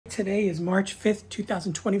Today is March 5th,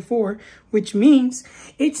 2024, which means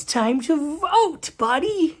it's time to vote,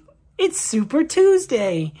 buddy. It's Super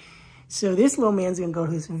Tuesday. So this little man's gonna go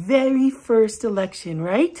to his very first election,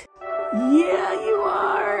 right? Yeah, you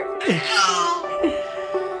are.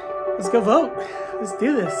 Let's go vote. Let's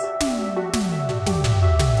do this.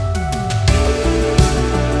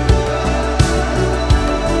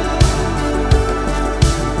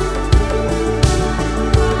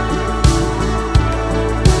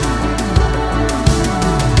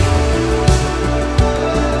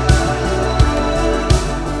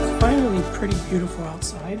 Pretty beautiful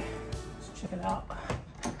outside. Let's check it out.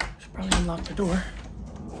 Should probably unlock the door.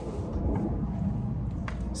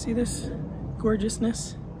 See this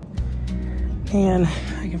gorgeousness? And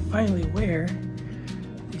I can finally wear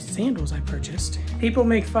these sandals I purchased. People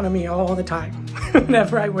make fun of me all the time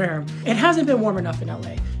whenever I wear them. It hasn't been warm enough in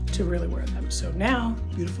LA to really wear them. So now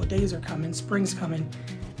beautiful days are coming, spring's coming,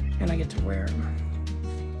 and I get to wear them.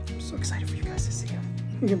 I'm so excited for you guys to see them.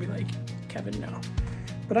 You're gonna be like, Kevin, no.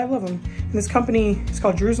 But I love them. And this company, it's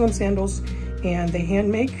called Jerusalem Sandals, and they hand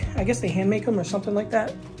make, I guess they hand make them or something like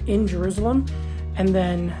that in Jerusalem, and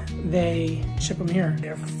then they ship them here.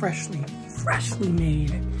 They're freshly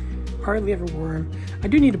made. Hardly ever wore them. I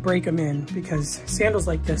do need to break them in because sandals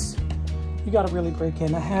like this, you gotta really break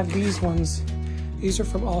in. I have these ones. These are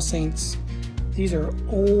from All Saints. These are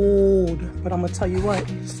old, but I'm gonna tell you what,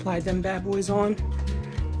 slide them bad boys on.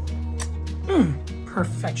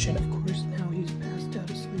 Perfection, of course. Now he's passed out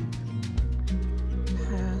asleep.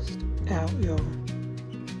 Passed out, y'all.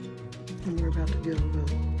 And we're about to go.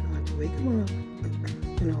 I have to wake him up.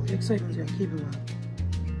 You know, the excitement's gonna keep him up.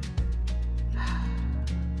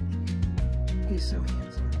 He's so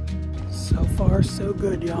handsome. So far, so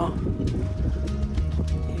good, y'all.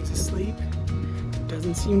 He's asleep.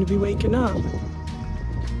 Doesn't seem to be waking up.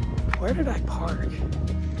 Where did I park?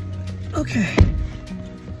 Okay.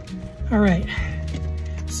 All right.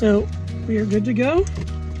 So we are good to go.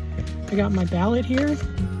 I got my ballot here.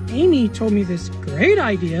 Amy told me this great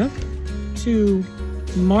idea to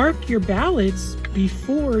mark your ballots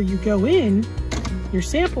before you go in, your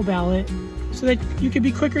sample ballot, so that you could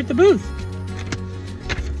be quicker at the booth.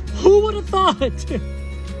 Who would have thought?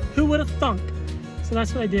 Who would have thunk? So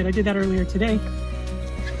that's what I did. I did that earlier today.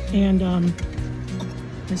 And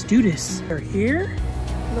let's do this. We're here,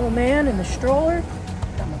 little man in the stroller.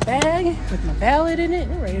 Got my bag with my ballot in it.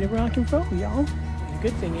 We're ready to rock and roll, y'all. The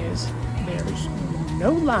good thing is there's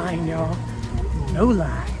no line, y'all. No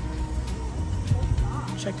line.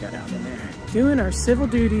 Check that out in there. Doing our civil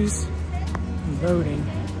duties, voting.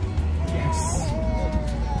 Yes.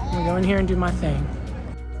 I'm gonna go in here and do my thing.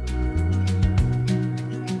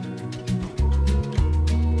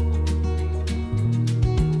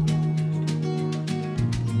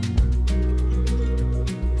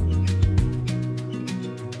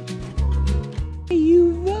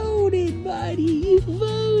 You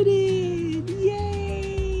voted!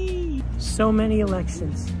 Yay! So many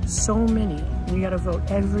elections. So many. We gotta vote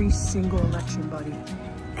every single election, buddy.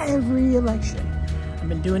 Every election. I've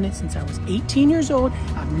been doing it since I was 18 years old.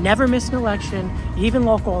 I've never missed an election, even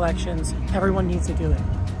local elections. Everyone needs to do it.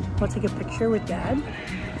 Want to take a picture with Dad?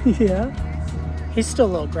 Yeah. He's still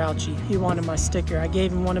a little grouchy. He wanted my sticker. I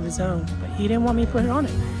gave him one of his own, but he didn't want me to put it on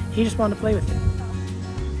it. He just wanted to play with it.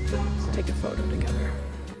 Let's take a photo together.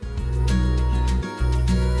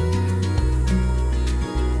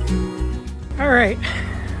 All right,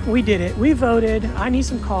 we did it. We voted. I need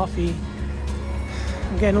some coffee.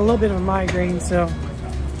 I'm getting a little bit of a migraine, so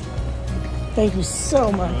thank you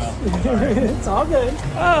so much. It's all good.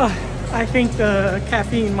 I think the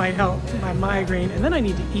caffeine might help my migraine, and then I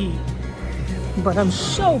need to eat. But I'm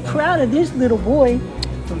so proud of this little boy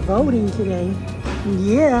for voting today.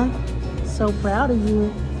 Yeah, so proud of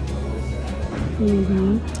you.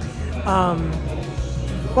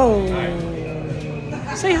 Whoa.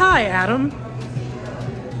 Say hi, Adam.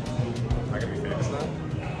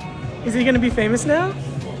 Is he gonna be famous now?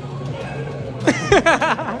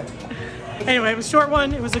 Anyway, it was a short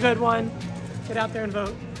one. It was a good one. Get out there and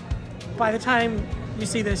vote. By the time you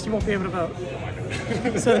see this, you won't be able to vote.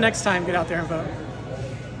 So the next time, get out there and vote.